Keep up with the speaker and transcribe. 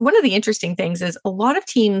one of the interesting things is a lot of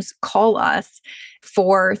teams call us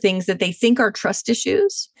for things that they think are trust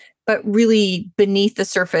issues, but really beneath the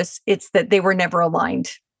surface, it's that they were never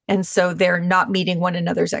aligned. And so they're not meeting one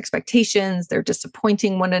another's expectations. They're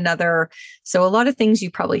disappointing one another. So a lot of things you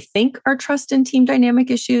probably think are trust and team dynamic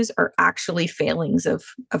issues are actually failings of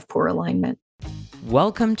poor alignment.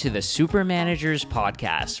 Welcome to the Super Managers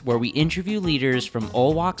Podcast, where we interview leaders from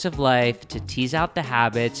all walks of life to tease out the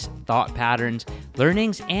habits, thought patterns,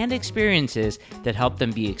 learnings, and experiences that help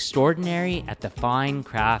them be extraordinary at the fine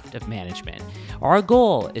craft of management. Our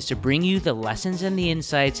goal is to bring you the lessons and the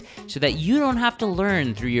insights so that you don't have to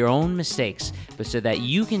learn through your own mistakes, but so that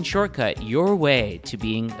you can shortcut your way to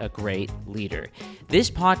being a great leader.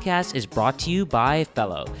 This podcast is brought to you by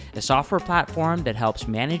Fellow, a software platform that helps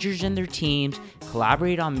managers and their teams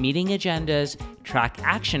collaborate on meeting agendas, track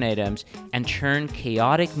action items, and turn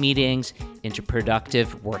chaotic meetings into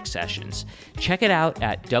productive work sessions. Check it out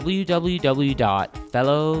at www.fellow.app.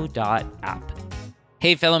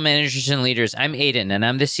 Hey, fellow managers and leaders, I'm Aiden, and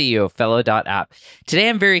I'm the CEO of Fellow.app. Today,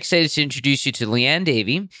 I'm very excited to introduce you to Liane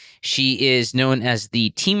Davey. She is known as the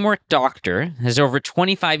Teamwork Doctor, has over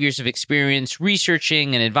 25 years of experience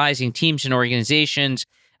researching and advising teams and organizations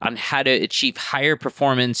on how to achieve higher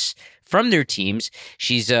performance from their teams.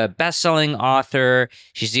 She's a best-selling author.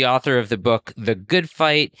 She's the author of the book, The Good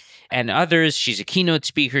Fight, and others. She's a keynote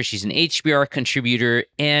speaker. She's an HBR contributor.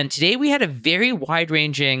 And today we had a very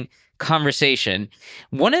wide-ranging conversation.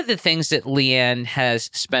 One of the things that Liane has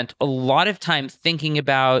spent a lot of time thinking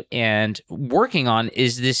about and working on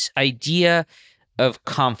is this idea of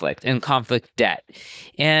conflict and conflict debt.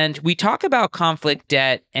 And we talk about conflict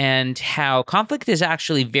debt and how conflict is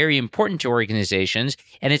actually very important to organizations,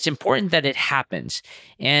 and it's important that it happens.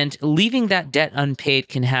 And leaving that debt unpaid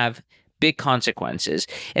can have big consequences.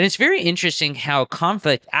 And it's very interesting how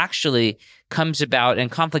conflict actually comes about,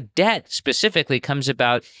 and conflict debt specifically comes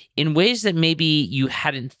about in ways that maybe you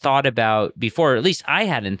hadn't thought about before, or at least I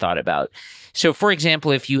hadn't thought about. So for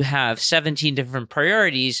example, if you have 17 different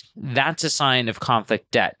priorities, that's a sign of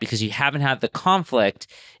conflict debt because you haven't had the conflict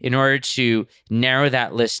in order to narrow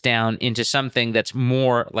that list down into something that's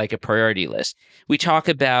more like a priority list. We talk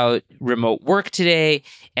about remote work today,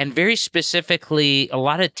 and very specifically, a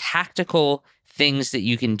lot of tactical things that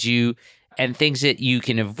you can do and things that you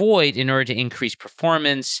can avoid in order to increase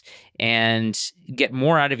performance and get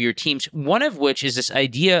more out of your teams. One of which is this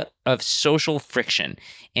idea of social friction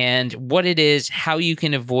and what it is, how you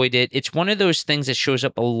can avoid it. It's one of those things that shows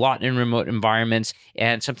up a lot in remote environments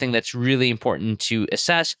and something that's really important to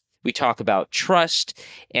assess. We talk about trust,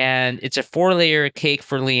 and it's a 4-layer cake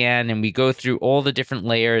for Liane, and we go through all the different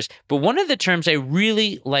layers. But one of the terms I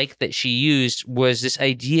really liked that she used was this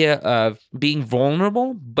idea of being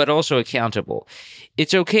vulnerable, but also accountable.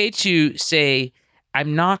 It's okay to say,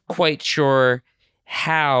 I'm not quite sure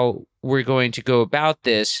how we're going to go about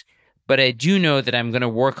this, but I do know that I'm going to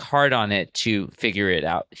work hard on it to figure it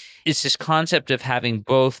out. It's this concept of having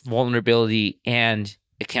both vulnerability and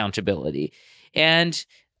accountability. And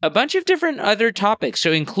a bunch of different other topics,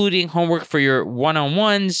 so including homework for your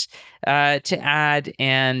one-on-ones to add,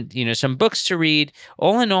 and some books to read.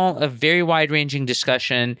 All in all, a very wide-ranging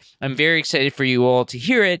discussion. I'm very excited for you all to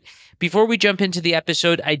hear it. Before we jump into the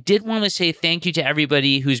episode, I did want to say thank you to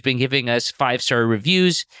everybody who's been giving us 5-star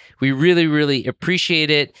reviews. We really, really appreciate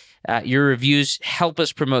it. Your reviews help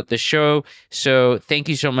us promote the show, so thank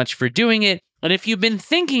you so much for doing it. And if you've been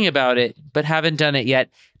thinking about it but haven't done it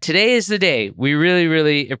yet, today is the day. We really,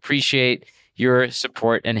 really appreciate your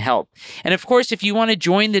support and help. And of course, if you want to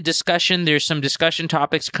join the discussion, there's some discussion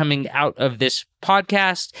topics coming out of this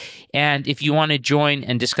podcast. And if you want to join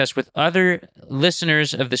and discuss with other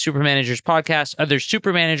listeners of the Super Managers podcast, other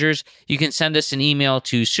super managers, you can send us an email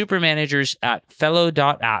to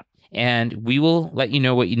supermanagers@fellow.app. And we will let you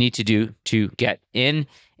know what you need to do to get in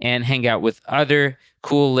and hang out with other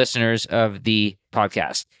cool listeners of the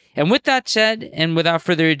podcast. And with that said, and without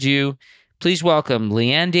further ado, please welcome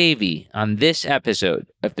Liane Davey on this episode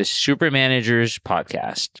of the Super Managers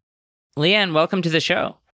Podcast. Liane, welcome to the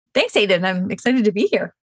show. Thanks, Aiden. I'm excited to be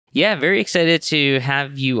here. Yeah, very excited to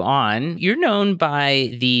have you on. You're known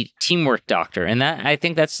by the Teamwork Doctor, and I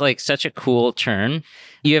think that's like such a cool term.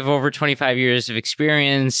 You have over 25 years of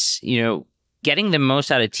experience, getting the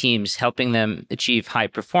most out of teams, helping them achieve high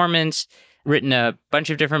performance, written a bunch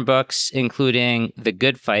of different books, including The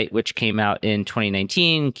Good Fight, which came out in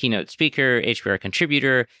 2019, keynote speaker, HBR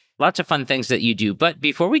contributor, lots of fun things that you do. But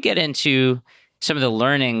before we get into some of the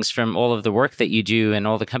learnings from all of the work that you do and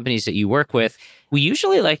all the companies that you work with, we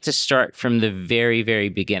usually like to start from the very, very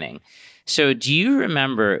beginning. So do you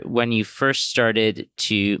remember when you first started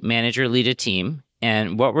to manage or lead a team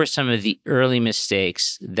And what were some of the early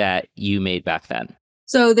mistakes that you made back then?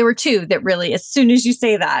 So there were two that really, as soon as you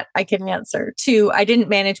say that, I can answer. Two, I didn't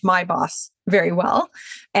manage my boss very well.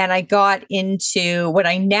 And I got into what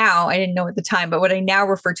I didn't know at the time, but what I now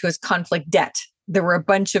refer to as conflict debt. There were a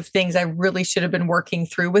bunch of things I really should have been working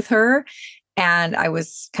through with her. And I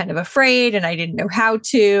was kind of afraid and I didn't know how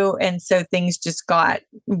to. And so things just got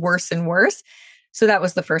worse and worse. So that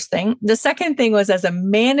was the first thing. The second thing was, as a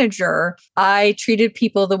manager, I treated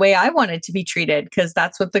people the way I wanted to be treated because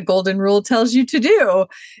that's what the golden rule tells you to do.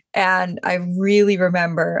 And I really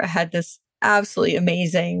remember I had this absolutely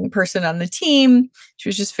amazing person on the team. She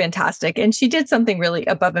was just fantastic. And she did something really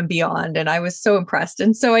above and beyond. And I was so impressed.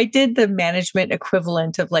 And so I did the management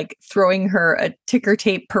equivalent of like throwing her a ticker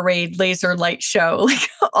tape parade laser light show, like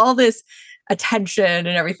all this attention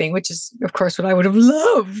and everything, which is, of course, what I would have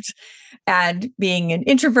loved. And being an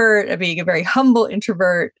introvert, being a very humble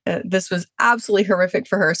introvert, this was absolutely horrific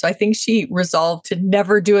for her. So I think she resolved to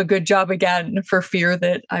never do a good job again for fear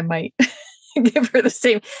that I might give her the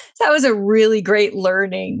same. So that was a really great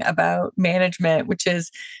learning about management, which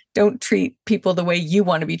is don't treat people the way you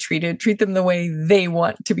want to be treated, treat them the way they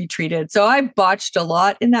want to be treated. So I botched a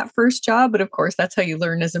lot in that first job. But of course, that's how you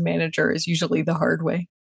learn as a manager, is usually the hard way.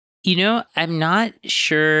 I'm not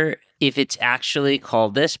sure if it's actually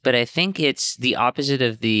called this, but I think it's the opposite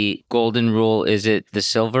of the golden rule. Is it the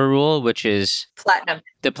silver rule, which is Platinum.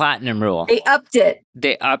 the platinum rule? They upped it.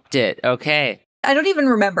 They upped it. Okay. I don't even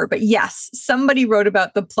remember, but yes, somebody wrote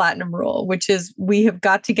about the platinum rule, which is we have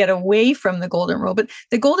got to get away from the golden rule. But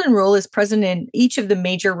the golden rule is present in each of the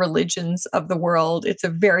major religions of the world. It's a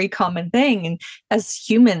very common thing. And as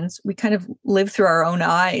humans, we kind of live through our own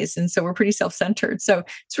eyes. And so we're pretty self-centered. So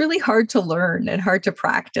it's really hard to learn and hard to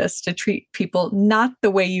practice to treat people not the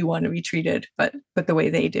way you want to be treated, but the way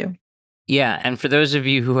they do. Yeah. And for those of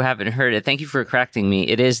you who haven't heard it, thank you for correcting me.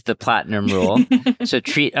 It is the platinum rule. So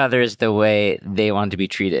treat others the way they want to be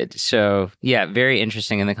treated. So yeah, very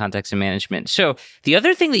interesting in the context of management. So the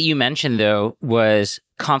other thing that you mentioned, though, was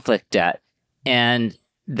conflict debt. And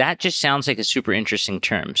that just sounds like a super interesting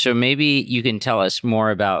term. So maybe you can tell us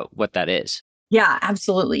more about what that is. Yeah,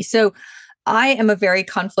 absolutely. So I am a very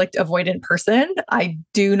conflict avoidant person. I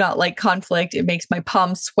do not like conflict. It makes my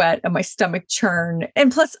palms sweat and my stomach churn.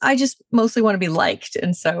 And plus, I just mostly want to be liked.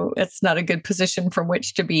 And so it's not a good position from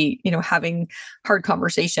which to be, having hard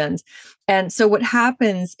conversations. And so what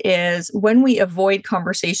happens is when we avoid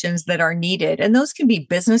conversations that are needed, and those can be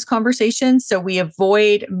business conversations. So we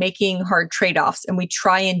avoid making hard trade-offs and we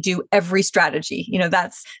try and do every strategy.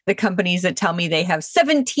 That's the companies that tell me they have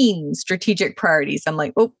 17 strategic priorities. I'm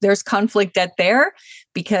like, oh, there's conflict debt there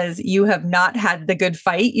because you have not had the good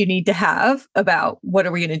fight you need to have about what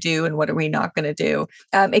are we going to do and what are we not going to do.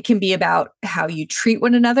 It can be about how you treat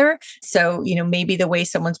one another. So, maybe the way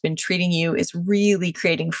someone's been treating you is really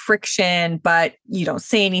creating friction, but you don't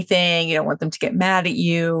say anything. You don't want them to get mad at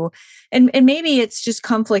you. And maybe it's just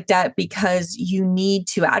conflict debt because you need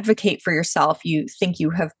to advocate for yourself. You think you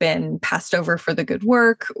have been passed over for the good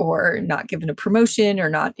work or not given a promotion or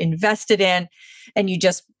not invested in, and you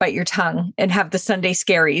just bite your tongue and have the Sunday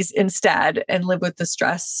scaries instead and live with the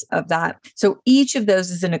stress of that. So each of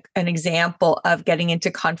those is an example of getting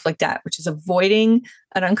into conflict debt, which is avoiding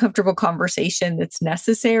an uncomfortable conversation that's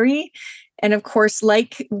necessary. And of course,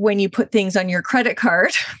 like when you put things on your credit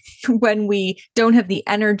card, when we don't have the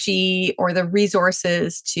energy or the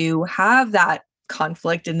resources to have that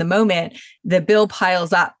conflict in the moment, the bill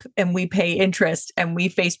piles up and we pay interest and we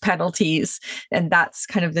face penalties. And that's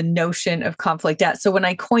kind of the notion of conflict debt. So when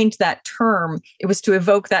I coined that term, it was to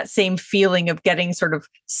evoke that same feeling of getting sort of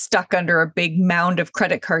stuck under a big mound of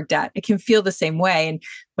credit card debt. It can feel the same way. And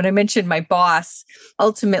when I mentioned my boss,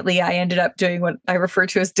 ultimately, I ended up doing what I refer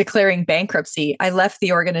to as declaring bankruptcy. I left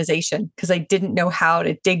the organization because I didn't know how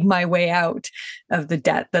to dig my way out of the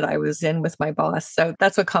debt that I was in with my boss. So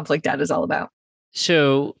that's what conflict debt is all about.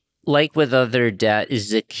 So, like with other debt, is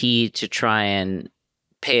the key to try and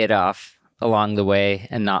pay it off along the way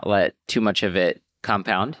and not let too much of it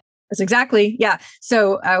compound? That's exactly. Yeah.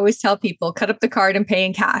 So I always tell people cut up the card and pay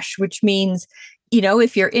in cash, which means,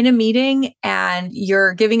 if you're in a meeting and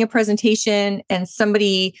you're giving a presentation and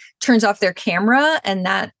somebody turns off their camera and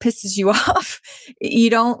that pisses you off, you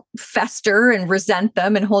don't fester and resent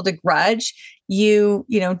them and hold a grudge. You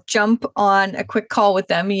jump on a quick call with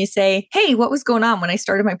them and you say, hey, what was going on when I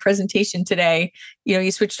started my presentation today?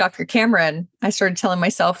 You switched off your camera. And I started telling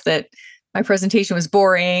myself that my presentation was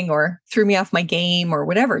boring or threw me off my game or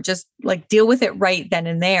whatever. Just like deal with it right then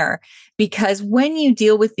and there. Because when you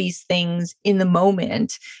deal with these things in the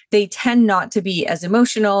moment, they tend not to be as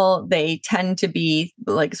emotional. They tend to be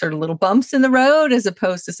like sort of little bumps in the road as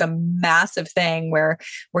opposed to some massive thing where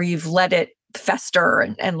you've let it fester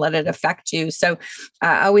and let it affect you. So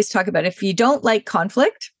I always talk about if you don't like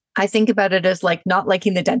conflict, I think about it as like not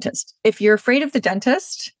liking the dentist. If you're afraid of the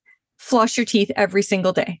dentist, floss your teeth every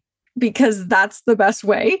single day because that's the best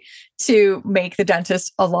way to make the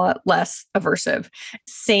dentist a lot less aversive.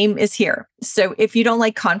 Same is here. So if you don't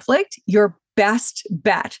like conflict, your best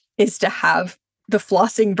bet is to have the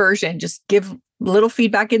flossing version. Just give little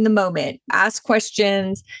feedback in the moment, ask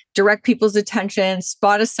questions, direct people's attention,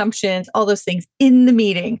 spot assumptions, all those things in the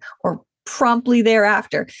meeting or promptly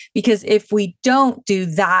thereafter. Because if we don't do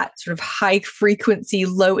that sort of high frequency,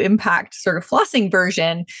 low impact sort of flossing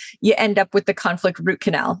version, you end up with the conflict root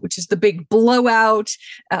canal, which is the big blowout.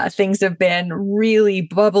 Things have been really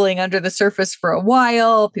bubbling under the surface for a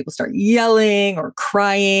while. People start yelling or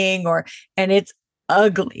crying and it's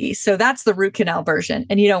ugly. So that's the root canal version.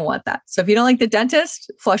 And you don't want that. So if you don't like the dentist,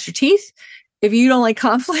 flush your teeth. If you don't like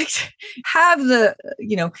conflict, have the,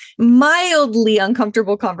 mildly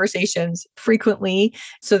uncomfortable conversations frequently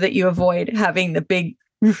so that you avoid having the big,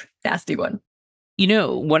 nasty one.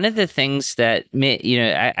 One of the things that,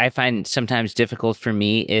 I find sometimes difficult for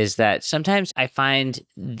me is that sometimes I find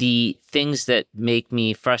the things that make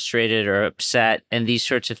me frustrated or upset and these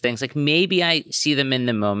sorts of things, like maybe I see them in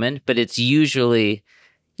the moment, but it's usually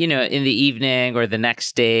in the evening or the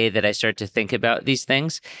next day that I start to think about these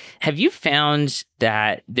things. Have you found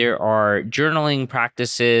that there are journaling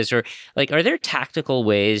practices or are there tactical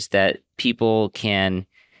ways that people can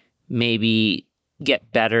maybe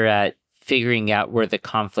get better at figuring out where the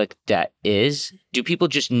conflict debt is? Do people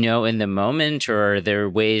just know in the moment or are there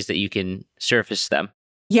ways that you can surface them?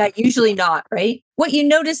 Yeah, usually not, right? What you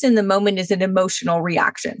notice in the moment is an emotional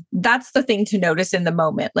reaction. That's the thing to notice in the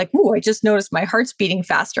moment. Like, oh, I just noticed my heart's beating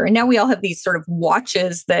faster. And now we all have these sort of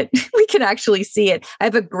watches that we can actually see it. I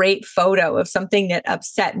have a great photo of something that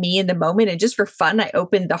upset me in the moment. And just for fun, I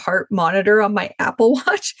opened the heart monitor on my Apple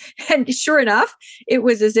Watch. And sure enough, it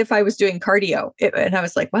was as if I was doing cardio. And I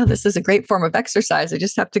was like, wow, this is a great form of exercise. I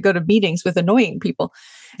just have to go to meetings with annoying people.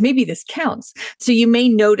 Maybe this counts. So you may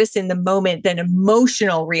notice in the moment an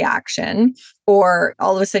emotional reaction, or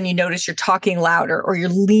all of a sudden you notice you're talking louder or you're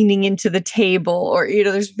leaning into the table, or,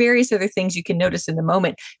 there's various other things you can notice in the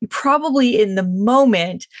moment. You probably in the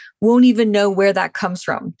moment won't even know where that comes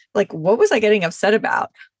from. Like, what was I getting upset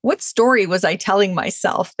about? What story was I telling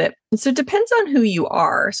myself that? So it depends on who you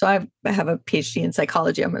are. So I have a PhD in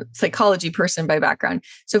psychology. I'm a psychology person by background.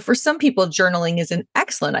 So for some people, journaling is an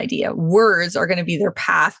excellent idea. Words are going to be their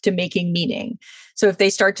path to making meaning. So if they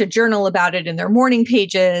start to journal about it in their morning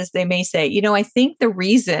pages, they may say, I think the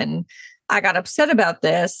reason I got upset about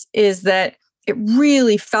this is that it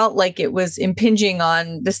really felt like it was impinging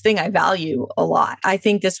on this thing I value a lot. I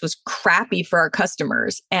think this was crappy for our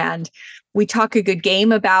customers. And we talk a good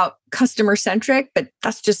game about customer centric, but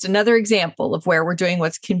that's just another example of where we're doing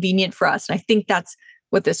what's convenient for us. And I think that's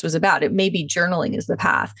what this was about. It may be journaling is the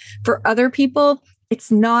path. For other people, it's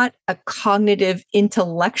not a cognitive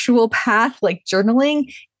intellectual path like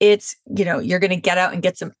journaling. It's, you're going to get out and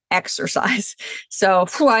get some exercise. So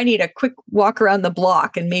I need a quick walk around the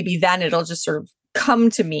block and maybe then it'll just sort of come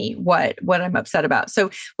to me what I'm upset about. So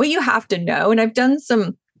what you have to know, and I've done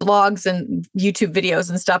some blogs and YouTube videos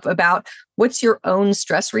and stuff about what's your own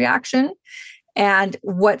stress reaction and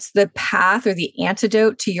what's the path or the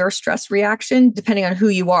antidote to your stress reaction, depending on who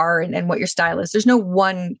you are and what your style is. There's no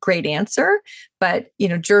one great answer, but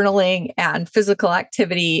journaling and physical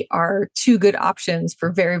activity are two good options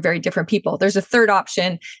for very, very different people. There's a third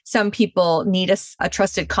option. Some people need a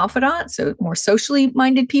trusted confidant, so more socially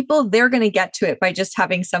minded people, they're going to get to it by just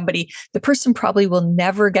having somebody. The person probably will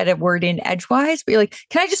never get a word in edgewise, but you're like,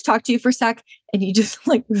 can I just talk to you for a sec? And you just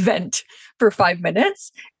vent for 5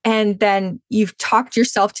 minutes. And then you've talked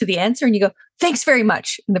yourself to the answer and you go, thanks very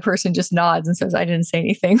much. And the person just nods and says, I didn't say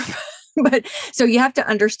anything. But so you have to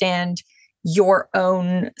understand your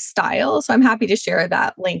own style. So I'm happy to share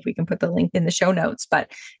that link. We can put the link in the show notes, but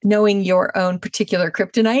knowing your own particular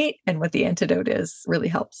kryptonite and what the antidote is really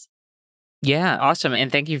helps. Yeah, awesome. And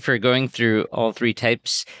thank you for going through all three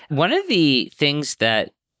types. One of the things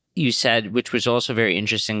that you said, which was also very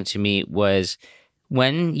interesting to me, was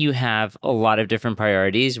when you have a lot of different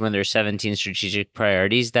priorities, when there's 17 strategic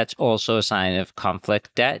priorities, that's also a sign of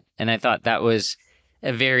conflict debt. And I thought that was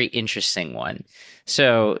a very interesting one.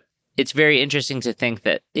 So it's very interesting to think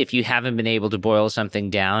that if you haven't been able to boil something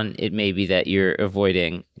down, it may be that you're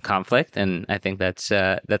avoiding conflict. And I think that's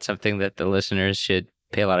something that the listeners should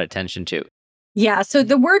pay a lot of attention to. Yeah. So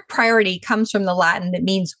the word priority comes from the Latin that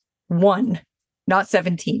means one, not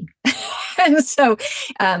 17. And so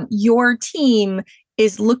your team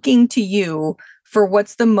is looking to you for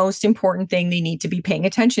what's the most important thing they need to be paying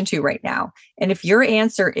attention to right now. And if your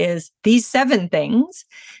answer is these 7 things,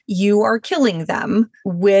 you are killing them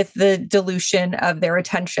with the dilution of their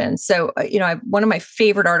attention. So, one of my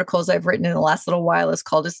favorite articles I've written in the last little while is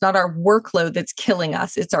called "It's Not Our Workload That's Killing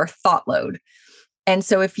Us, It's Our Thought Load." And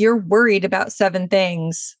so if you're worried about 7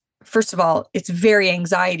 things, first of all, it's very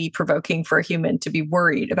anxiety provoking for a human to be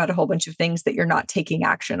worried about a whole bunch of things that you're not taking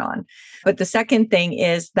action on. But the second thing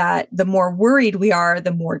is that the more worried we are,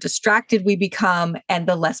 the more distracted we become and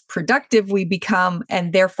the less productive we become.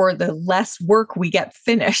 And therefore, the less work we get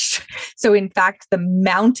finished. So in fact, the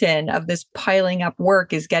mountain of this piling up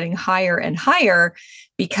work is getting higher and higher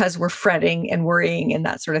because we're fretting and worrying and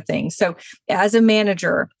that sort of thing. So as a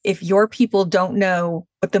manager, if your people don't know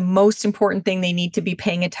what the most important thing they need to be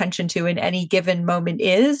paying attention to in any given moment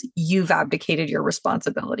is, you've abdicated your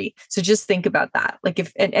responsibility. So just think about that.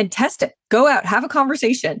 Like and test it. Go out, have a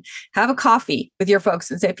conversation, have a coffee with your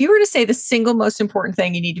folks and say, if you were to say the single most important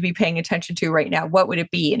thing you need to be paying attention to right now, what would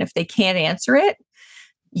it be? And if they can't answer it,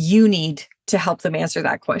 you need to help them answer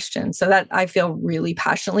that question. So that I feel really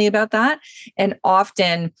passionately about that. And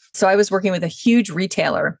often, so I was working with a huge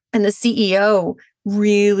retailer and the CEO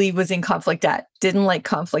really was in conflict debt, didn't like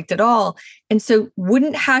conflict at all. And so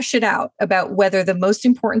wouldn't hash it out about whether the most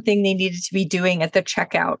important thing they needed to be doing at the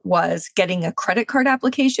checkout was getting a credit card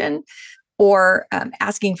application or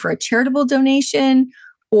asking for a charitable donation.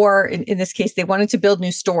 Or in this case, they wanted to build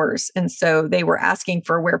new stores. And so they were asking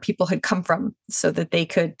for where people had come from so that they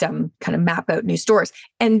could kind of map out new stores.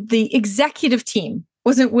 And the executive team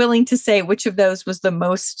wasn't willing to say which of those was the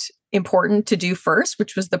most important to do first,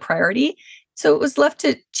 which was the priority. So it was left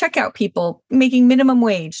to checkout people making minimum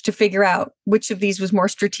wage to figure out which of these was more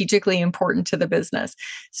strategically important to the business.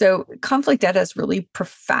 So conflict debt has really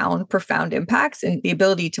profound impacts, and the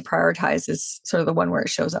ability to prioritize is sort of the one where it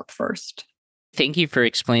shows up first. Thank you for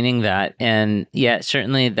explaining that. And yeah,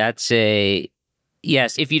 certainly that's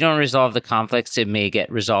yes, if you don't resolve the conflicts, it may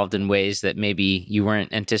get resolved in ways that maybe you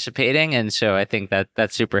weren't anticipating. And so I think that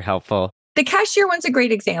that's super helpful. The cashier one's a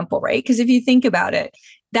great example, right? Because if you think about it,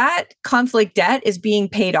 that conflict debt is being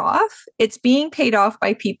paid off. It's being paid off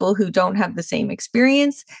by people who don't have the same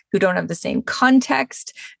experience, who don't have the same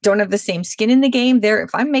context, don't have the same skin in the game.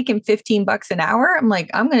 If I'm making $15 an hour, I'm like,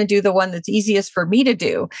 I'm going to do the one that's easiest for me to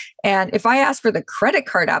do. And if I ask for the credit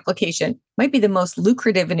card application, might be the most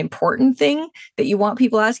lucrative and important thing that you want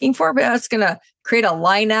people asking for, but that's going to create a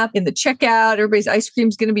lineup in the checkout. Everybody's ice cream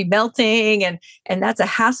is going to be melting, and that's a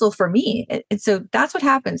hassle for me. And so that's what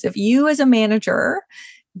happens. If you as a manager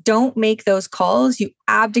don't make those calls, you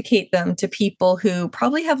abdicate them to people who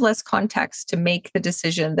probably have less context to make the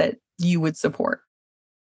decision that you would support.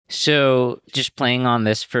 So just playing on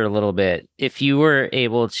this for a little bit, if you were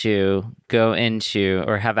able to go into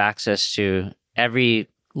or have access to every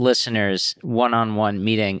listener's one-on-one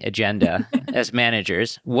meeting agenda as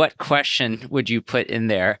managers, what question would you put in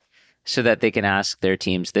there so that they can ask their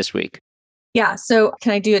teams this week? Yeah. So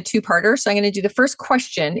can I do a 2-parter? So I'm going to do the first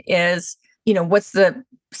question is, what's the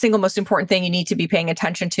single most important thing you need to be paying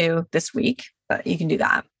attention to this week? You can do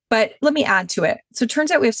that. But let me add to it. So it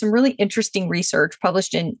turns out we have some really interesting research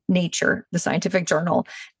published in Nature, the scientific journal,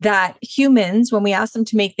 that humans, when we ask them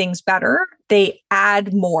to make things better, they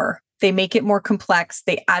add more. They make it more complex.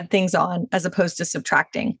 They add things on as opposed to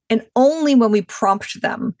subtracting. And only when we prompt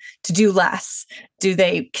them to do less do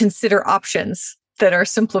they consider options that are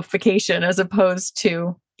simplification as opposed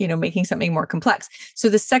to, making something more complex. So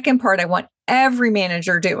the second part I want every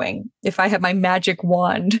manager doing, if I have my magic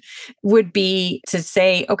wand, would be to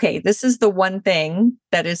say, okay, this is the one thing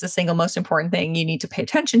that is the single most important thing you need to pay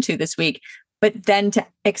attention to this week. But then to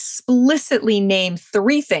explicitly name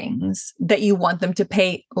 3 things that you want them to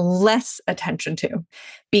pay less attention to,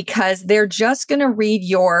 because they're just going to read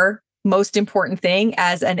your most important thing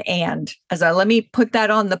as an let me put that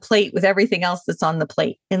on the plate with everything else that's on the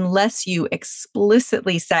plate, unless you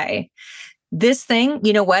explicitly say, this thing,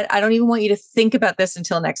 you know what? I don't even want you to think about this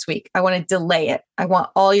until next week. I want to delay it. I want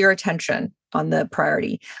all your attention on the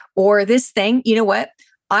priority. Or this thing, you know what?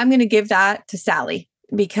 I'm going to give that to Sally,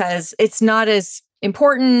 because it's not as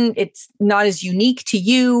important. It's not as unique to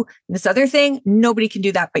you. This other thing, nobody can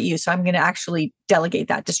do that but you. So I'm going to actually delegate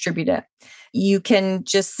that, distribute it. You can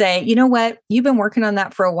just say, you know what, you've been working on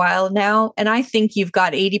that for a while now, and I think you've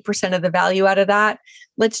got 80% of the value out of that.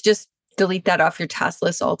 Let's just delete that off your task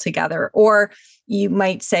list altogether. Or you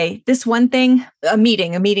might say, this one thing, a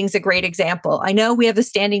meeting's a great example. I know we have a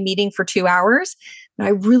standing meeting for 2 hours, but I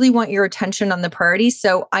really want your attention on the priorities.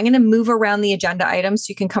 So I'm going to move around the agenda items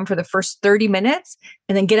so you can come for the first 30 minutes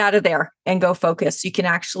and then get out of there and go focus. So you can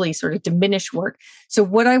actually sort of diminish work. So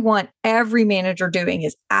what I want every manager doing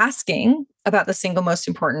is asking about the single most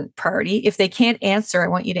important priority. If they can't answer, I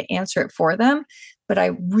want you to answer it for them. But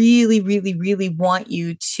I really, really, really want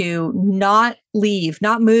you to not leave,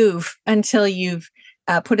 not move until you've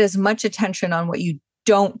put as much attention on what you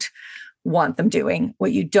don't want them doing,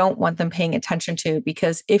 what you don't want them paying attention to.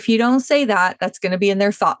 Because if you don't say that, that's going to be in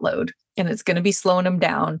their thought load and it's going to be slowing them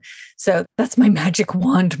down. So that's my magic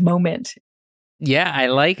wand moment. Yeah, I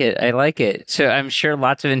like it. I like it. So I'm sure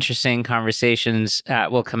lots of interesting conversations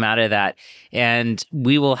will come out of that. And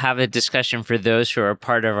we will have a discussion for those who are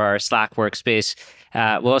part of our Slack workspace.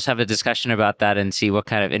 We'll also have a discussion about that and see what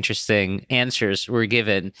kind of interesting answers were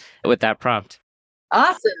given with that prompt.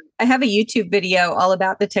 Awesome. I have a YouTube video all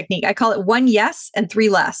about the technique. I call it 1 yes and 3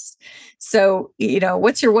 less. So,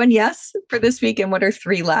 what's your 1 yes for this week and what are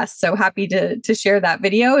 3 less? So happy to share that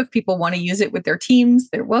video. If people want to use it with their teams,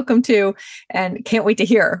 they're welcome to, and can't wait to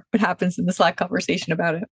hear what happens in the Slack conversation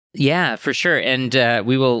about it. Yeah, for sure. And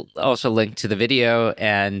we will also link to the video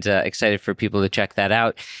and excited for people to check that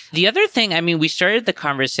out. The other thing, we started the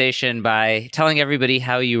conversation by telling everybody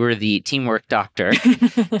how you were the teamwork doctor.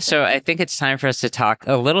 So I think it's time for us to talk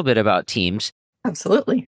a little bit about teams.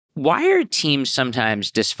 Absolutely. Why are teams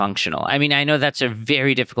sometimes dysfunctional? I know that's a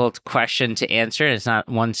very difficult question to answer. It's not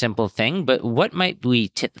one simple thing, but what might we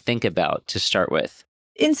think about to start with?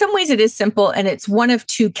 In some ways, it is simple, and it's one of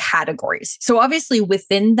 2 categories. So obviously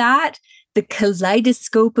within that, the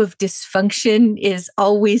kaleidoscope of dysfunction is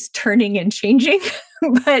always turning and changing.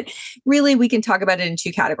 But really, we can talk about it in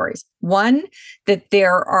 2 categories. One, that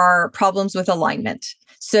there are problems with alignment.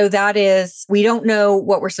 So that is, we don't know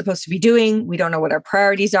what we're supposed to be doing. We don't know what our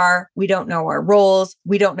priorities are. We don't know our roles.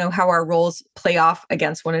 We don't know how our roles play off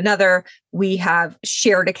against one another. We have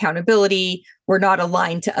shared accountability. We're not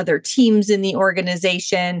aligned to other teams in the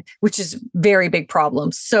organization, which is a very big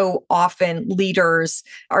problem. So often leaders,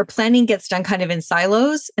 our planning gets done kind of in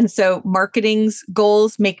silos. And so marketing's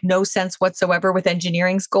goals make no sense whatsoever with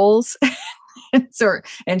engineering's goals.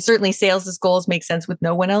 And certainly sales's goals make sense with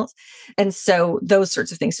no one else. And so those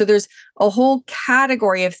sorts of things. So there's a whole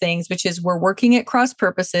category of things, which is we're working at cross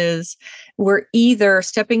purposes. We're either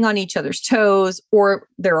stepping on each other's toes or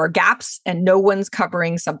there are gaps and no one's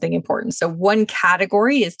covering something important. So one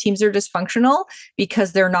category is teams are dysfunctional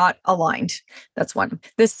because they're not aligned. That's one.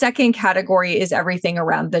 The second category is everything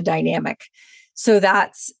around the dynamic. So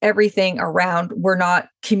that's everything around we're not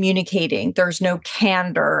communicating. There's no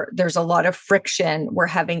candor. There's a lot of friction. We're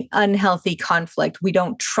having unhealthy conflict. We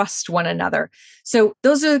don't trust one another. So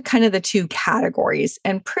those are kind of the 2 categories.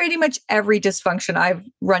 And pretty much every dysfunction I've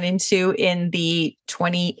run into in the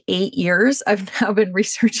 28 years I've now been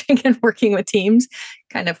researching and working with teams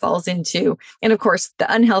kind of falls into. And of course,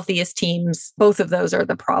 the unhealthiest teams, both of those are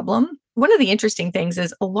the problem. One of the interesting things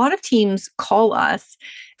is a lot of teams call us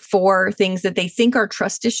for things that they think are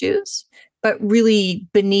trust issues, but really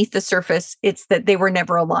beneath the surface, it's that they were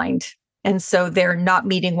never aligned. And so they're not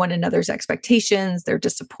meeting one another's expectations. They're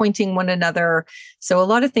disappointing one another. So a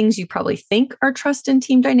lot of things you probably think are trust and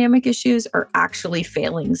team dynamic issues are actually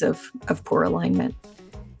failings of poor alignment.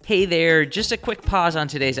 Hey there, just a quick pause on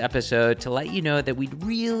today's episode to let you know that we'd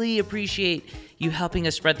really appreciate you helping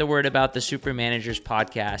us spread the word about the Super Managers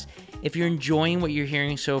podcast. If you're enjoying what you're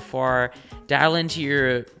hearing so far, dial into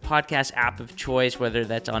your podcast app of choice, whether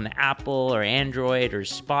that's on Apple or Android or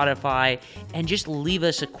Spotify, and just leave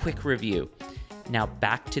us a quick review. Now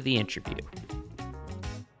back to the interview.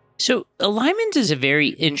 So alignment is a very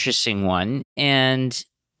interesting one, and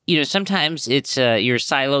sometimes it's your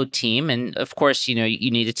siloed team. And of course, you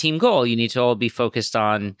need a team goal. You need to all be focused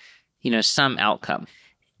on, some outcome.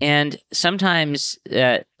 And sometimes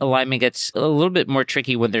alignment gets a little bit more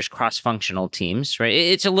tricky when there's cross-functional teams, right?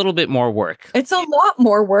 It's a little bit more work. It's a lot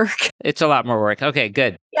more work. It's a lot more work. Okay,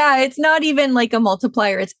 good. Yeah, it's not even like a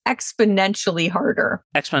multiplier. It's exponentially harder.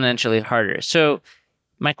 Exponentially harder. So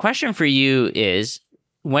my question for you is,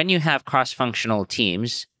 when you have cross-functional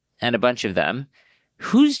teams and a bunch of them,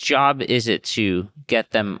 whose job is it to get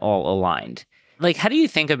them all aligned? Like, how do you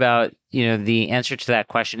think about, the answer to that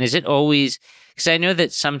question? Is it always, because I know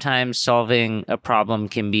that sometimes solving a problem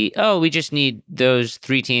can be, oh, we just need those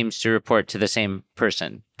three teams to report to the same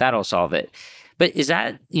person. That'll solve it. But is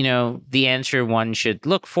that, the answer one should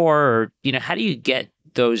look for? Or, how do you get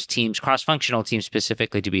those teams, cross-functional teams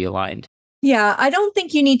specifically, to be aligned? Yeah, I don't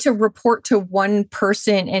think you need to report to one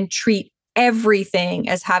person and treat everything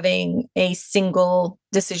as having a single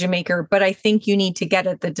decision maker, but I think you need to get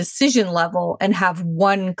at the decision level and have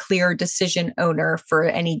one clear decision owner for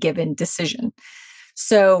any given decision.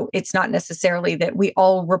 So it's not necessarily that we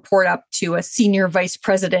all report up to a senior vice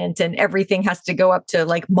president and everything has to go up to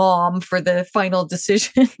like mom for the final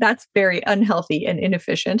decision. That's very unhealthy and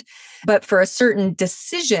inefficient. But for a certain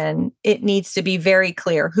decision, it needs to be very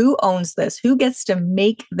clear who owns this, who gets to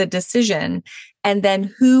make the decision, and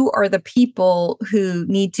then who are the people who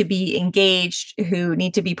need to be engaged, who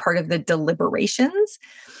need to be part of the deliberations.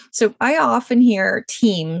 So I often hear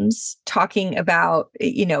teams talking about,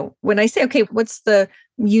 when I say, okay, what's the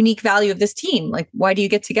unique value of this team? Like, why do you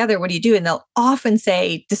get together? What do you do? And they'll often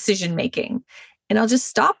say decision making. And I'll just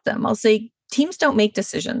stop them. I'll say, teams don't make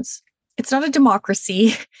decisions. It's not a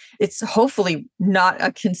democracy. It's hopefully not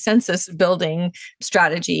a consensus building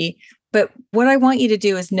strategy. But what I want you to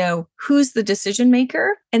do is know who's the decision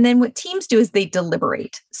maker. And then what teams do is they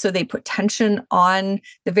deliberate. So they put tension on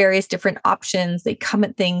the various different options. They come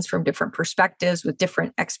at things from different perspectives with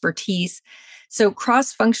different expertise. So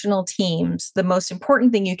cross-functional teams, the most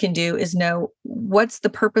important thing you can do is know what's the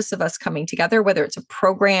purpose of us coming together, whether it's a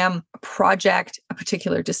program, a project, a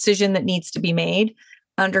particular decision that needs to be made.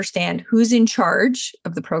 Understand who's in charge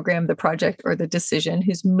of the program, the project, or the decision,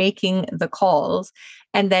 who's making the calls,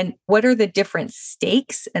 and then what are the different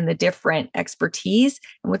stakes and the different expertise,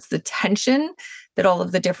 and what's the tension that all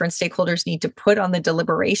of the different stakeholders need to put on the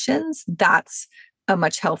deliberations. That's a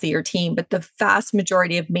much healthier team. But the vast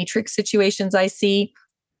majority of matrix situations I see,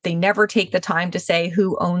 they never take the time to say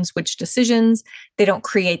who owns which decisions. They don't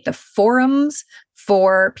create the forums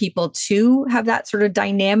for people to have that sort of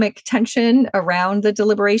dynamic tension around the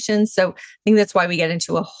deliberations. So I think that's why we get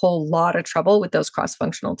into a whole lot of trouble with those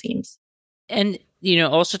cross-functional teams. And,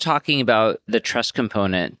 also talking about the trust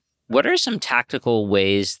component, what are some tactical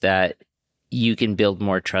ways that you can build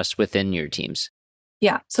more trust within your teams?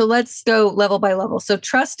 Yeah. So let's go level by level. So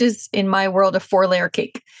trust is, in my world, a 4-layer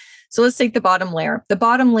cake. So let's take the bottom layer. The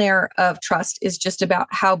bottom layer of trust is just about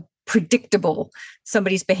how predictable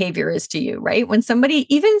somebody's behavior is to you, right? When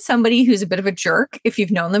even somebody who's a bit of a jerk, if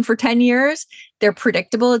you've known them for 10 years, they're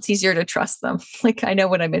predictable. It's easier to trust them. Like, I know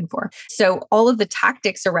what I'm in for. So all of the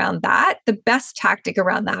tactics around that, the best tactic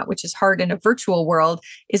around that, which is hard in a virtual world,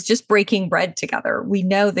 is just breaking bread together. We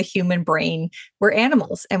know the human brain, we're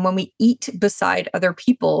animals. And when we eat beside other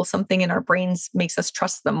people, something in our brains makes us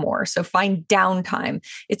trust them more. So find downtime.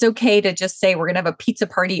 It's okay to just say, we're going to have a pizza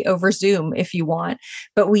party over Zoom if you want,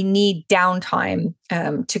 but we need downtime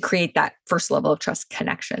to create that first level of trust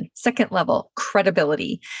connection. Second level,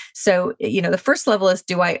 credibility. So, the first level is,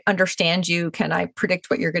 do I understand you? Can I predict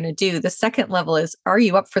what you're going to do? The second level is, are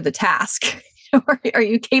you up for the task? Are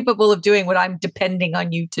you capable of doing what I'm depending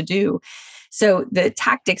on you to do? So the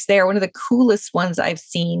tactics there, one of the coolest ones I've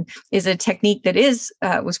seen is a technique that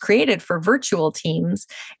was created for virtual teams.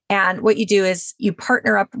 And what you do is you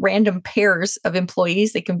partner up random pairs of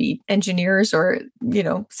employees. They can be engineers or,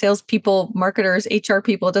 salespeople, marketers, HR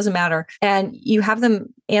people, it doesn't matter. And you have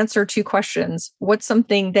them answer 2 questions. What's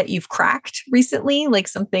something that you've cracked recently? Like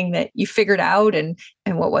something that you figured out, and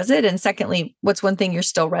what was it? And secondly, what's one thing you're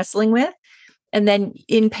still wrestling with? And then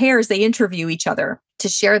in pairs, they interview each other to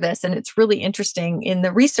share this. And it's really interesting. In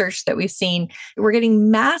the research that we've seen, we're getting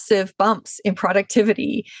massive bumps in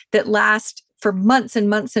productivity that last for months and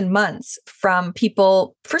months and months from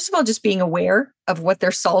people, first of all, just being aware of what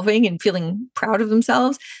they're solving and feeling proud of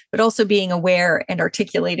themselves, but also being aware and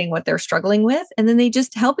articulating what they're struggling with. And then they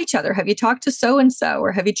just help each other. Have you talked to so-and-so,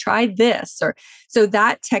 or have you tried this? Or so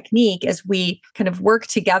that technique, as we kind of work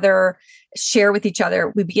together, share with each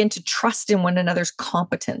other, we begin to trust in one another's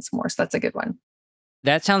competence more. So that's a good one.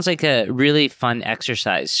 That sounds like a really fun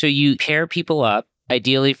exercise. So you pair people up,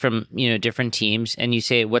 ideally from, different teams, and you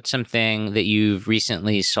say, what's something that you've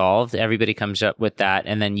recently solved? Everybody comes up with that,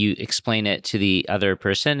 and then you explain it to the other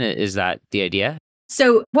person. Is that the idea?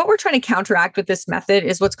 So what we're trying to counteract with this method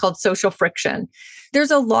is what's called social friction.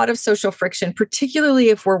 there's a lot of social friction, particularly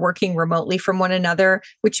if we're working remotely from one another,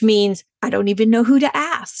 which means I don't even know who to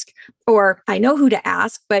ask, or I know who to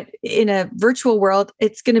ask, but in a virtual world,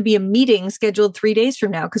 it's going to be a meeting scheduled 3 days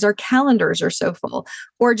from now because our calendars are so full,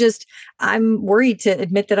 or just I'm worried to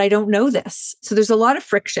admit that I don't know this. So there's a lot of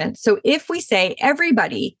friction. So if we say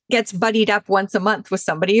everybody gets buddied up once a month with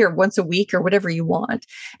somebody or once a week or whatever you want,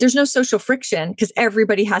 there's no social friction because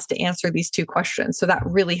everybody has to answer these two questions. So that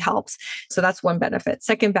really helps. So that's one benefit.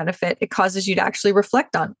 Second benefit, it causes you to actually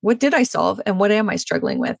reflect on what did I solve and what am I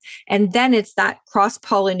struggling with? And then it's that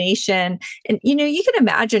cross-pollination. And, you can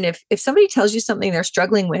imagine if somebody tells you something they're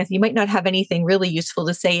struggling with, you might not have anything really useful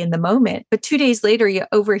to say in the moment, but 2 days later, you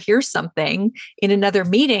overhear something in another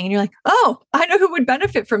meeting and you're like, oh, I know who would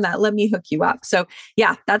benefit from that. Let me hook you up. So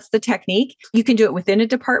yeah, that's the technique. You can do it within a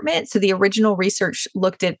department. So the original research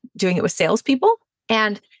looked at doing it with salespeople,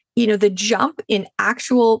 and the jump in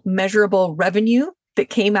actual measurable revenue that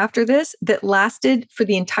came after this that lasted for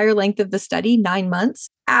the entire length of the study, 9 months.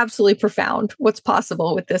 Absolutely profound what's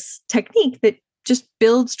possible with this technique that just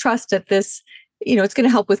builds trust at this. It's going to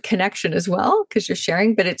help with connection as well because you're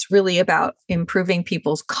sharing, but it's really about improving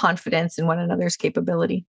people's confidence in one another's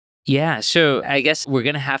capability. Yeah. So I guess we're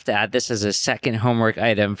going to have to add this as a second homework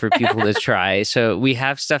item for people to try. So we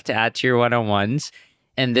have stuff to add to your one-on-ones,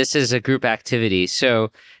 and this is a group activity. So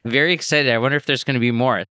very excited. I wonder if there's going to be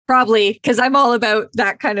more. Probably, because I'm all about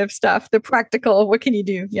that kind of stuff. The practical, what can you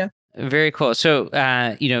do? Yeah. Very cool. So,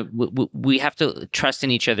 we have to trust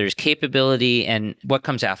in each other's capability, and what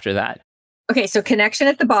comes after that? Okay, so connection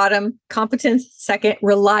at the bottom, competence second,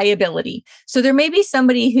 reliability. So there may be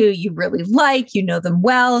somebody who you really like, you know them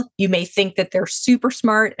well, you may think that they're super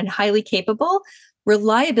smart and highly capable.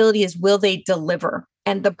 Reliability is, will they deliver?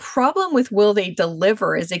 And the problem with will they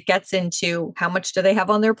deliver is it gets into how much do they have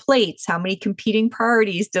on their plates? How many competing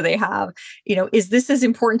priorities do they have? Is this as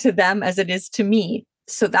important to them as it is to me?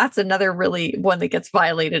 So that's another really one that gets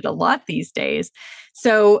violated a lot these days.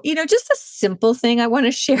 So, just a simple thing I want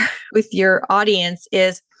to share with your audience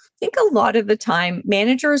is I think a lot of the time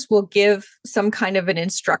managers will give some kind of an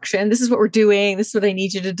instruction. This is what we're doing. This is what I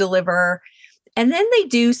need you to deliver. And then they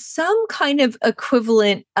do some kind of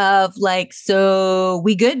equivalent of like, so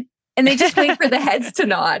we good? And they just wait for the heads to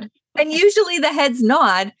nod. And usually the heads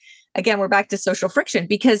nod. Again, we're back to social friction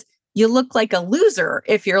because you look like a loser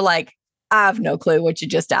if you're like, I have no clue what you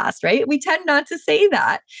just asked, right? We tend not to say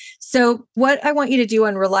that. So what I want you to do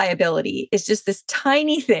on reliability is just this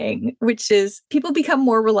tiny thing, which is people become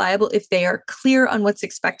more reliable if they are clear on what's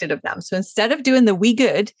expected of them. So instead of doing the we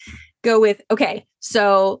good, go with, okay,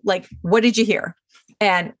 so like, what did you hear?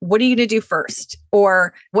 And what are you going to do first?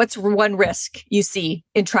 Or what's one risk you see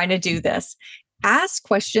in trying to do this? Ask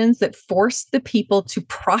questions that force the people to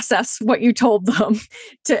process what you told them,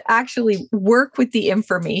 to actually work with the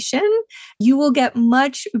information. You will get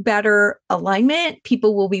much better alignment.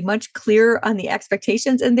 People will be much clearer on the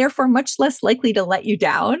expectations and therefore much less likely to let you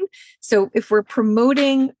down. So if we're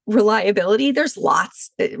promoting reliability, there's lots.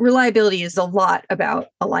 Reliability is a lot about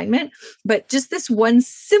alignment, but just this one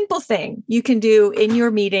simple thing you can do in your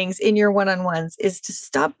meetings, in your one-on-ones is to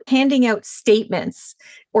stop handing out statements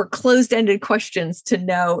or closed-ended questions to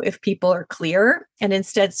know if people are clear, and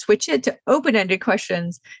instead switch it to open-ended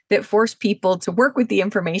questions that force people to work with the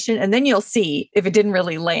information. And then you'll see if it didn't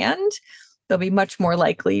really land, they'll be much more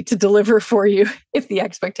likely to deliver for you if the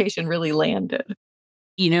expectation really landed.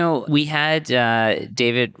 We had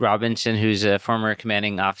David Robinson, who's a former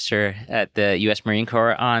commanding officer at the U.S. Marine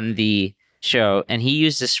Corps, on the show, and he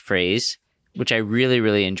used this phrase, which I really,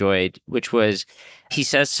 really enjoyed, which was, he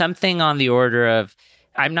says something on the order of,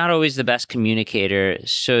 I'm not always the best communicator,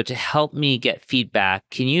 so to help me get feedback,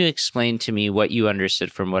 can you explain to me what you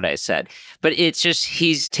understood from what I said? But it's just,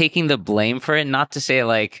 he's taking the blame for it, not to say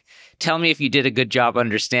like, tell me if you did a good job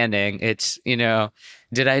understanding. It's,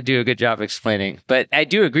 did I do a good job explaining? But I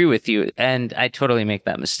do agree with you, and I totally make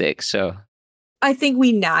that mistake, so. I think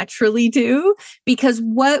we naturally do because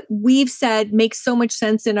what we've said makes so much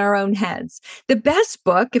sense in our own heads. The best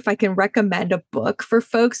book, if I can recommend a book for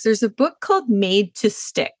folks, there's a book called Made to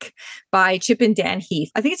Stick by Chip and Dan Heath.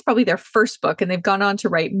 I think it's probably their first book, and they've gone on to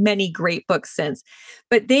write many great books since.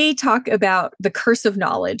 But they talk about the curse of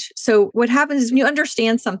knowledge. So what happens is when you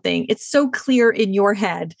understand something, it's so clear in your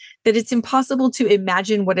head that it's impossible to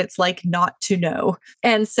imagine what it's like not to know.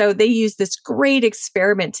 And so they use this great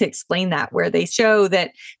experiment to explain that, where they show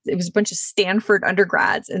that it was a bunch of Stanford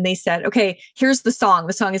undergrads, and they said, okay, here's the song.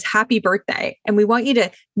 The song is Happy Birthday. And we want you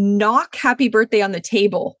to knock Happy Birthday on the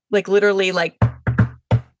table, like literally like,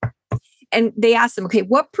 and they asked them, okay,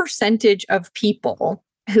 what percentage of people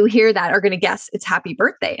who hear that are going to guess it's happy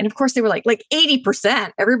birthday. And of course they were like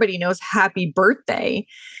 80%, everybody knows happy birthday.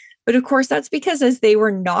 But of course, that's because as they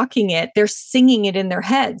were knocking it, they're singing it in their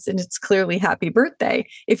heads and it's clearly happy birthday.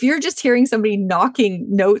 If you're just hearing somebody knocking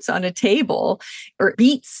notes on a table or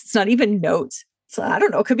beats, it's not even notes. So I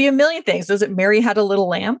don't know, it could be a million things. Was it Mary Had a Little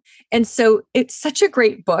Lamb? And so it's such a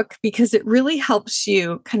great book because it really helps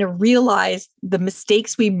you kind of realize the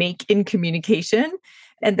mistakes we make in communication.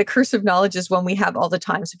 And the curse of knowledge is one we have all the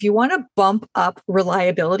time. So if you want to bump up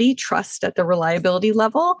reliability, trust at the reliability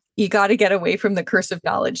level, you got to get away from the curse of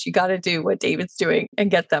knowledge. You got to do what David's doing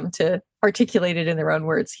and get them to articulate it in their own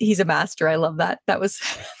words. He's a master. I love that.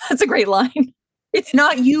 That's a great line. It's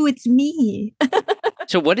not you, it's me.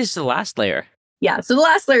 So what is the last layer? Yeah. So the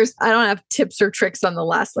last layer is, I don't have tips or tricks on the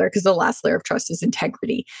last layer because the last layer of trust is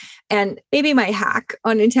integrity. And maybe my hack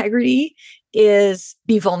on integrity is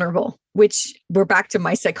be vulnerable, which we're back to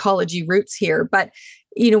my psychology roots here. But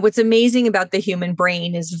what's amazing about the human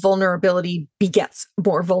brain is vulnerability begets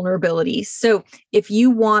more vulnerability. So if you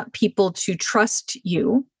want people to trust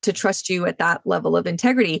you at that level of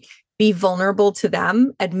integrity, be vulnerable to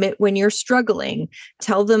them, admit when you're struggling,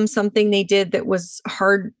 tell them something they did that was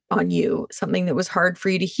hard on you, something that was hard for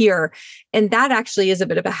you to hear. And that actually is a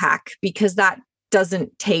bit of a hack because that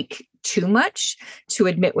doesn't take too much to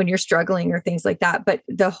admit when you're struggling or things like that. But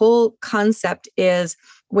the whole concept is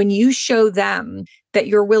when you show them that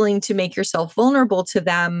you're willing to make yourself vulnerable to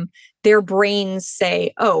them, their brains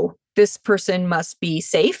say, oh, this person must be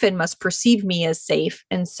safe and must perceive me as safe.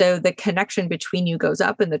 And so the connection between you goes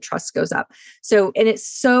up and the trust goes up. So, and it's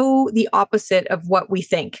so the opposite of what we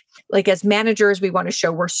think. Like as managers, we want to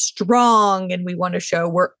show we're strong and we want to show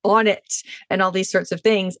we're on it and all these sorts of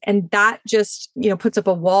things. And that just, puts up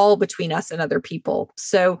a wall between us and other people.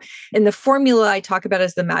 So in the formula I talk about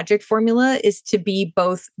as the magic formula is to be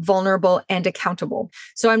both vulnerable and accountable.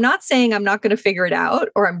 So I'm not saying I'm not going to figure it out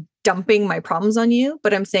or I'm dumping my problems on you,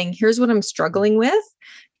 but I'm saying, here's what I'm struggling with.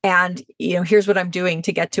 And, here's what I'm doing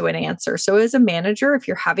to get to an answer. So as a manager, if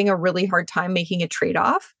you're having a really hard time making a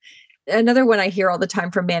trade-off, another one I hear all the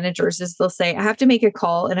time from managers is they'll say, I have to make a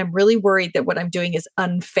call and I'm really worried that what I'm doing is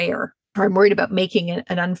unfair, or I'm worried about making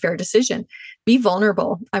an unfair decision. Be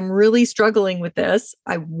vulnerable. I'm really struggling with this.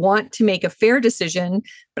 I want to make a fair decision,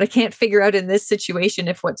 but I can't figure out in this situation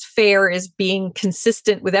if what's fair is being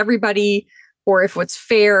consistent with everybody, or if what's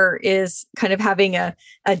fair is kind of having a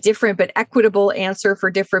different but equitable answer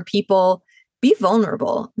for different people. Be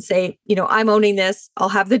vulnerable. Say, I'm owning this. I'll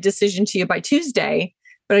have the decision to you by Tuesday,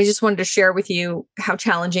 but I just wanted to share with you how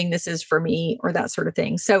challenging this is for me, or that sort of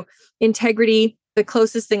thing. So integrity, the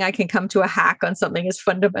closest thing I can come to a hack on something as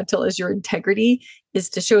fundamental as your integrity is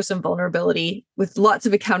to show some vulnerability with lots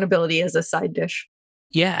of accountability as a side dish.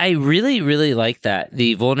 Yeah, I really, really like that.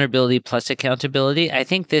 The vulnerability plus accountability. I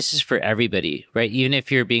think this is for everybody, right? Even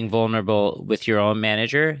if you're being vulnerable with your own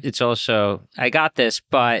manager, it's also, I got this,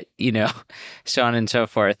 but, so on and so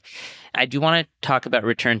forth. I do want to talk about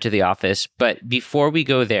return to the office, but before we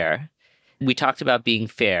go there, we talked about being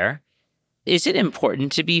fair. Is it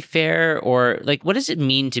important to be fair, or what does it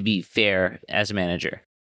mean to be fair as a manager?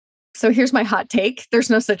 So here's my hot take. There's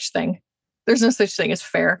no such thing. There's no such thing as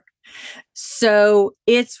fair. So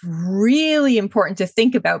it's really important to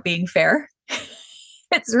think about being fair.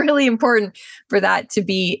 It's really important for that to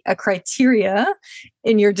be a criteria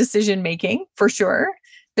in your decision making, for sure.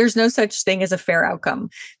 There's no such thing as a fair outcome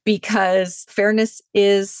because fairness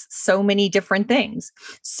is so many different things.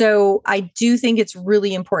 So I do think it's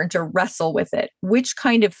really important to wrestle with it. Which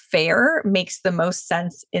kind of fair makes the most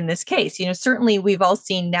sense in this case? Certainly we've all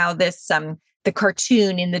seen now this the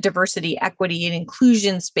cartoon in the diversity, equity, and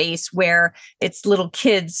inclusion space where it's little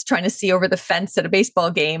kids trying to see over the fence at a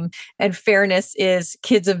baseball game. And fairness is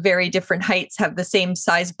kids of very different heights have the same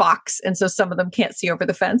size box. And so some of them can't see over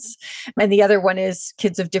the fence. And the other one is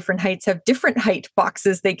kids of different heights have different height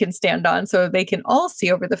boxes they can stand on so they can all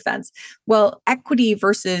see over the fence. Well, equity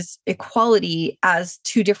versus equality as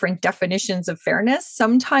two different definitions of fairness.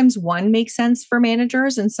 Sometimes one makes sense for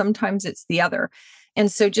managers and sometimes it's the other. And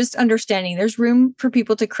so just understanding there's room for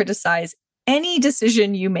people to criticize any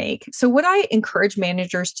decision you make. So what I encourage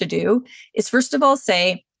managers to do is, first of all,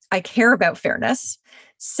 say, I care about fairness.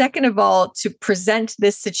 Second of all, to present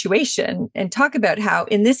this situation and talk about how,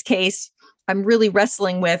 in this case, I'm really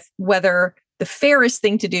wrestling with whether the fairest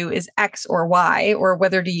thing to do is X or Y, or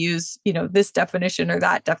whether to use, this definition or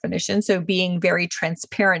that definition. So being very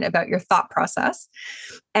transparent about your thought process.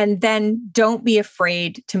 And then don't be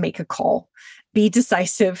afraid to make a call. Be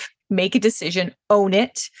decisive, make a decision, own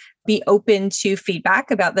it, Be open to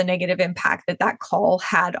feedback about the negative impact that that call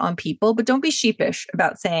had on people, but don't be sheepish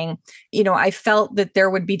about saying, I felt that there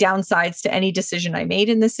would be downsides to any decision I made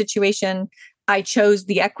in this situation. I chose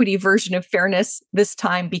the equity version of fairness this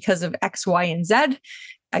time because of X, Y, and Z.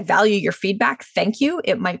 I value your feedback. Thank you.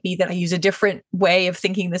 It might be that I use a different way of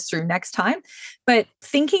thinking this through next time. But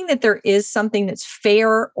thinking that there is something that's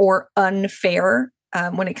fair or unfair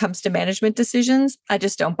when it comes to management decisions, I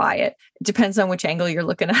just don't buy it. It depends on which angle you're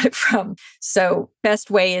looking at it from. So best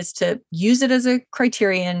way is to use it as a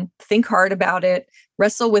criterion, think hard about it,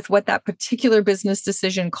 wrestle with what that particular business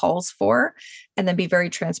decision calls for, and then be very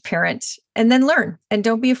transparent and then learn. And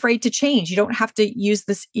don't be afraid to change. You don't have to use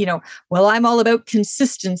this, well, I'm all about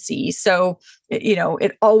consistency. So,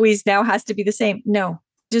 it always now has to be the same. No,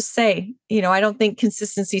 just say, I don't think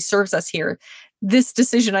consistency serves us here. This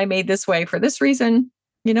decision I made this way for this reason.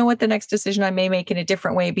 You know what? The next decision I may make in a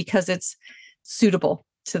different way because it's suitable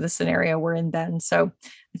to the scenario we're in then. So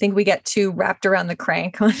I think we get too wrapped around the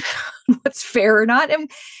crank on what's fair or not.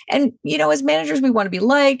 And as managers, we want to be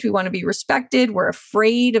liked. We want to be respected. We're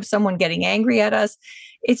afraid of someone getting angry at us.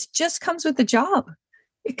 It just comes with the job.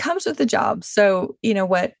 It comes with the job. So you know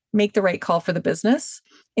what? Make the right call for the business,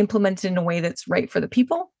 implement it in a way that's right for the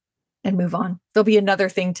people, and move on. There'll be another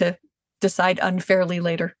thing to decide unfairly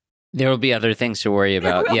later. There will be other things to worry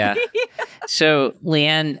about. Yeah. So,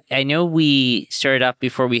 Liane, I know we started off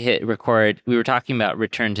before we hit record. We were talking about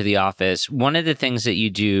return to the office. One of the things that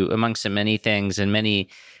you do, amongst the many things and many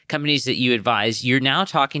companies that you advise, you're now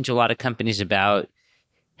talking to a lot of companies about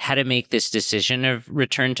how to make this decision of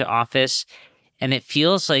return to office. And it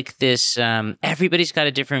feels like this, everybody's got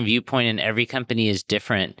a different viewpoint and every company is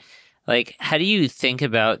different. Like, how do you think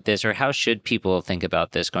about this, or how should people think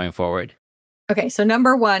about this going forward? Okay, so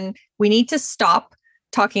number one, we need to stop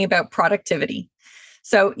talking about productivity.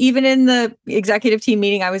 So even in the executive team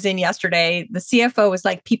meeting I was in yesterday, the CFO was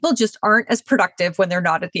like, people just aren't as productive when they're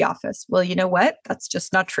not at the office. Well, you know what? That's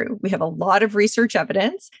just not true. We have a lot of research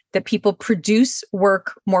evidence that people produce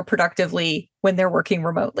work more productively when they're working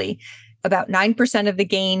remotely. About 9% of the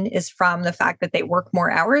gain is from the fact that they work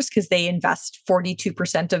more hours because they invest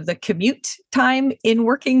 42% of the commute time in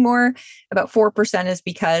working more. About 4% is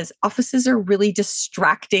because offices are really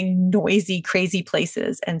distracting, noisy, crazy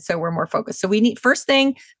places. And so we're more focused. So first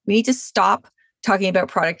thing, we need to stop talking about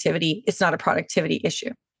productivity. It's not a productivity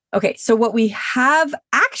issue. Okay, so what we have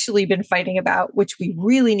actually been fighting about, which we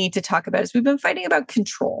really need to talk about, is we've been fighting about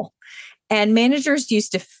control. And managers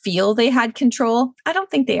used to feel they had control. I don't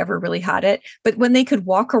think they ever really had it. But when they could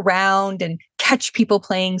walk around and catch people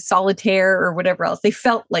playing solitaire or whatever else, they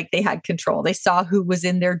felt like they had control. They saw who was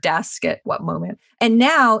in their desk at what moment. And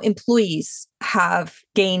now employees have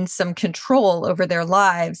gained some control over their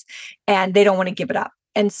lives and they don't want to give it up.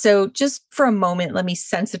 And so just for a moment, let me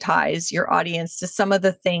sensitize your audience to some of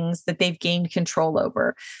the things that they've gained control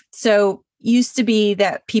over. So used to be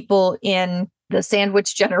that people in the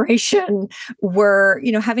sandwich generation were,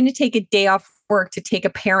 having to take a day off work to take a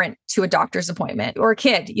parent to a doctor's appointment, or a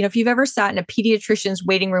kid. If you've ever sat in a pediatrician's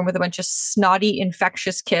waiting room with a bunch of snotty,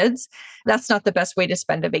 infectious kids, that's not the best way to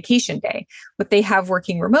spend a vacation day. What they have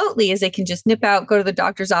working remotely is they can just nip out, go to the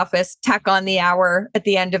doctor's office, tack on the hour at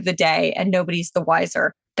the end of the day, and nobody's the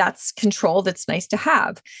wiser. That's control that's nice to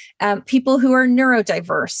have. People who are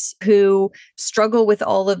neurodiverse, who struggle with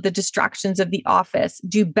all of the distractions of the office,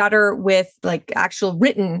 do better with like actual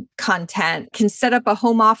written content, can set up a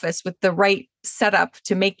home office with the right setup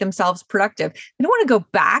to make themselves productive. They don't want to go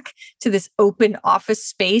back to this open office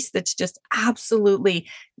space that's just absolutely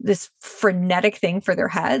this frenetic thing for their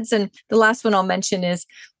heads. And the last one I'll mention is,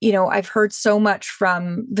 I've heard so much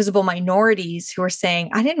from visible minorities who are saying,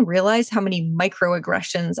 I didn't realize how many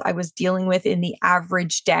microaggressions I was dealing with in the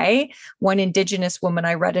average day. One Indigenous woman,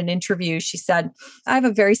 I read an interview, she said, I have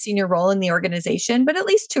a very senior role in the organization, but at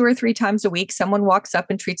least 2 or 3 times a week, someone walks up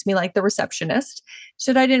and treats me like the receptionist.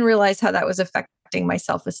 I didn't realize how that was affecting my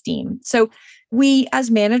self-esteem. So we,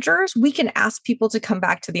 as managers, we can ask people to come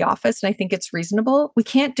back to the office, and I think it's reasonable. We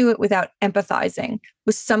can't do it without empathizing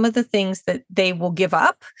with some of the things that they will give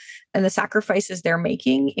up and the sacrifices they're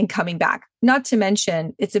making in coming back. Not to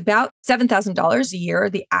mention, it's about $7,000 a year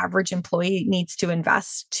the average employee needs to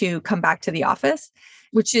invest to come back to the office,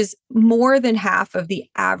 which is more than half of the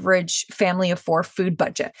average family of 4 food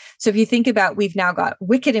budget. So if you think about, we've now got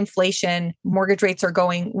wicked inflation, mortgage rates are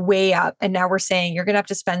going way up. And now we're saying you're going to have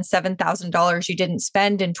to spend $7,000 you didn't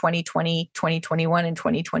spend in 2020, 2021, and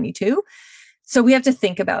 2022. So we have to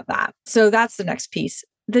think about that. So that's the next piece.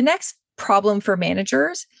 The next problem for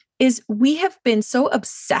managers is we have been so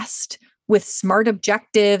obsessed with smart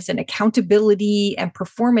objectives and accountability and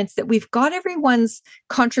performance that we've got everyone's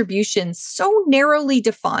contributions so narrowly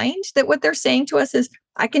defined that what they're saying to us is,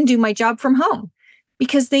 I can do my job from home,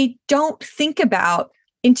 because they don't think about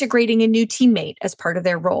integrating a new teammate as part of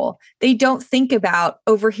their role. They don't think about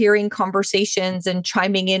overhearing conversations and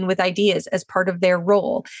chiming in with ideas as part of their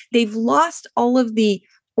role. They've lost all of the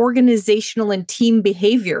organizational and team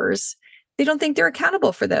behaviors. They don't think they're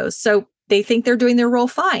accountable for those. So they think they're doing their role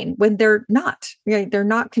fine when they're not. They're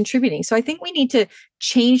not contributing. So I think we need to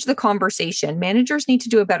change the conversation. Managers need to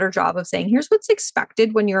do a better job of saying, here's what's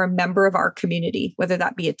expected when you're a member of our community, whether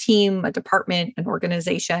that be a team, a department, an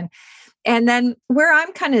organization. And then where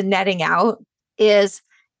I'm kind of netting out is,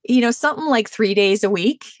 something like 3 days a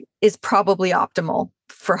week is probably optimal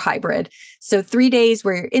for hybrid. So 3 days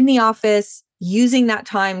where you're in the office, using that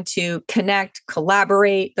time to connect,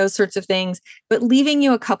 collaborate, those sorts of things, but leaving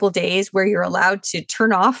you a couple days where you're allowed to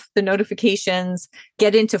turn off the notifications,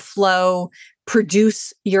 get into flow,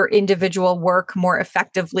 produce your individual work more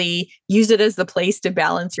effectively, use it as the place to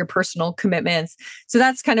balance your personal commitments. So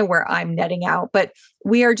that's kind of where I'm netting out. But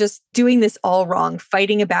we are just doing this all wrong,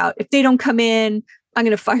 fighting about, if they don't come in, I'm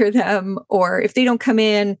going to fire them. Or if they don't come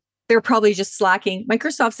in, they're probably just slacking.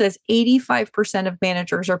 Microsoft says 85% of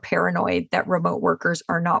managers are paranoid that remote workers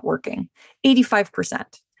are not working. 85%.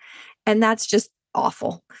 And that's just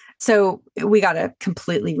awful. So we got to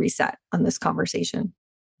completely reset on this conversation.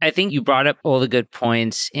 I think you brought up all the good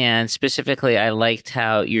points. And specifically, I liked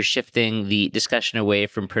how you're shifting the discussion away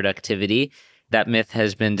from productivity. That myth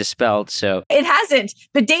has been dispelled. So it hasn't.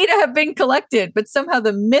 The data have been collected, but somehow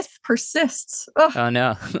the myth persists. Ugh. Oh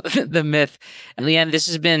no, the myth. Liane, this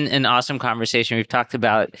has been an awesome conversation. We've talked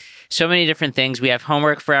about so many different things. We have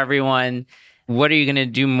homework for everyone. What are you going to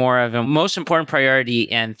do more of? A most important priority,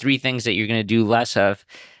 and 3 things that you're going to do less of.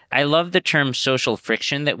 I love the term social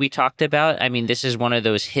friction that we talked about. I mean, this is one of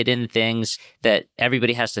those hidden things that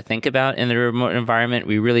everybody has to think about in the remote environment.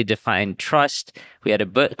 We really defined trust. We had a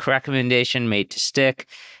book recommendation made to stick.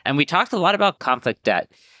 And we talked a lot about conflict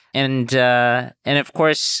debt. And of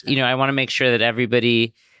course, I want to make sure that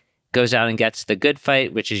everybody goes out and gets The Good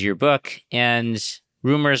Fight, which is your book. And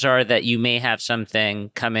rumors are that you may have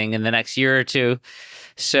something coming in the next year or 2.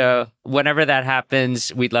 So whenever that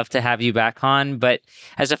happens, we'd love to have you back on. But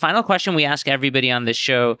as a final question, we ask everybody on this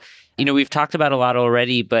show, we've talked about a lot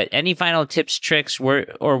already, but any final tips, tricks,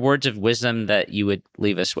 or words of wisdom that you would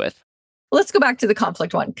leave us with? Let's go back to the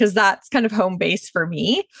conflict one, because that's kind of home base for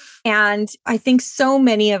me. And I think so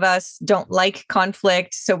many of us don't like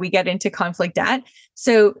conflict, so we get into conflict debt.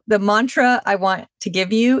 So the mantra I want to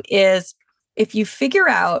give you is, if you figure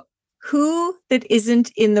out who that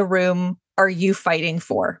isn't in the room are you fighting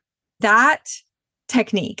for, that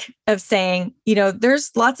technique of saying,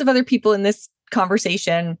 there's lots of other people in this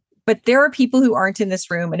conversation, but there are people who aren't in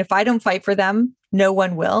this room. And if I don't fight for them, no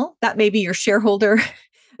one will. That may be your shareholder.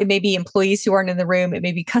 It may be employees who aren't in the room. It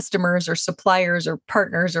may be customers or suppliers or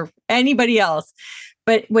partners or anybody else.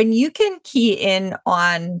 But when you can key in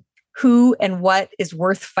on who and what is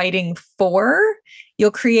worth fighting for, you'll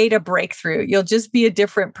create a breakthrough. You'll just be a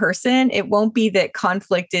different person. It won't be that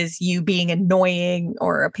conflict is you being annoying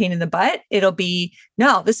or a pain in the butt. It'll be,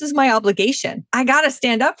 no, this is my obligation. I got to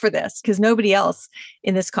stand up for this because nobody else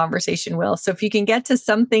in this conversation will. So if you can get to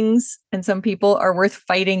some things and some people are worth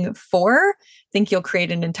fighting for, I think you'll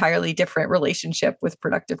create an entirely different relationship with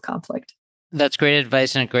productive conflict. That's great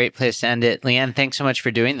advice and a great place to end it. Liane, thanks so much for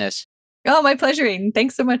doing this. Oh, my pleasure, Aiden.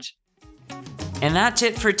 Thanks so much. And that's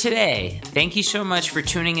it for today. Thank you so much for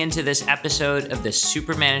tuning into this episode of the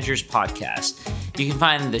Super Managers Podcast. You can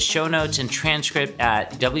find the show notes and transcript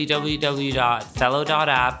at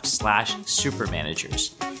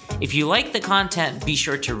www.fellow.app/supermanagers. If you like the content, be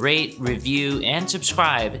sure to rate, review, and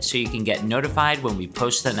subscribe so you can get notified when we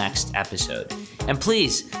post the next episode. And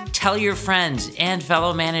please tell your friends and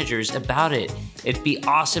fellow managers about it. It'd be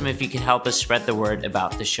awesome if you could help us spread the word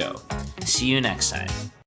about the show. See you next time.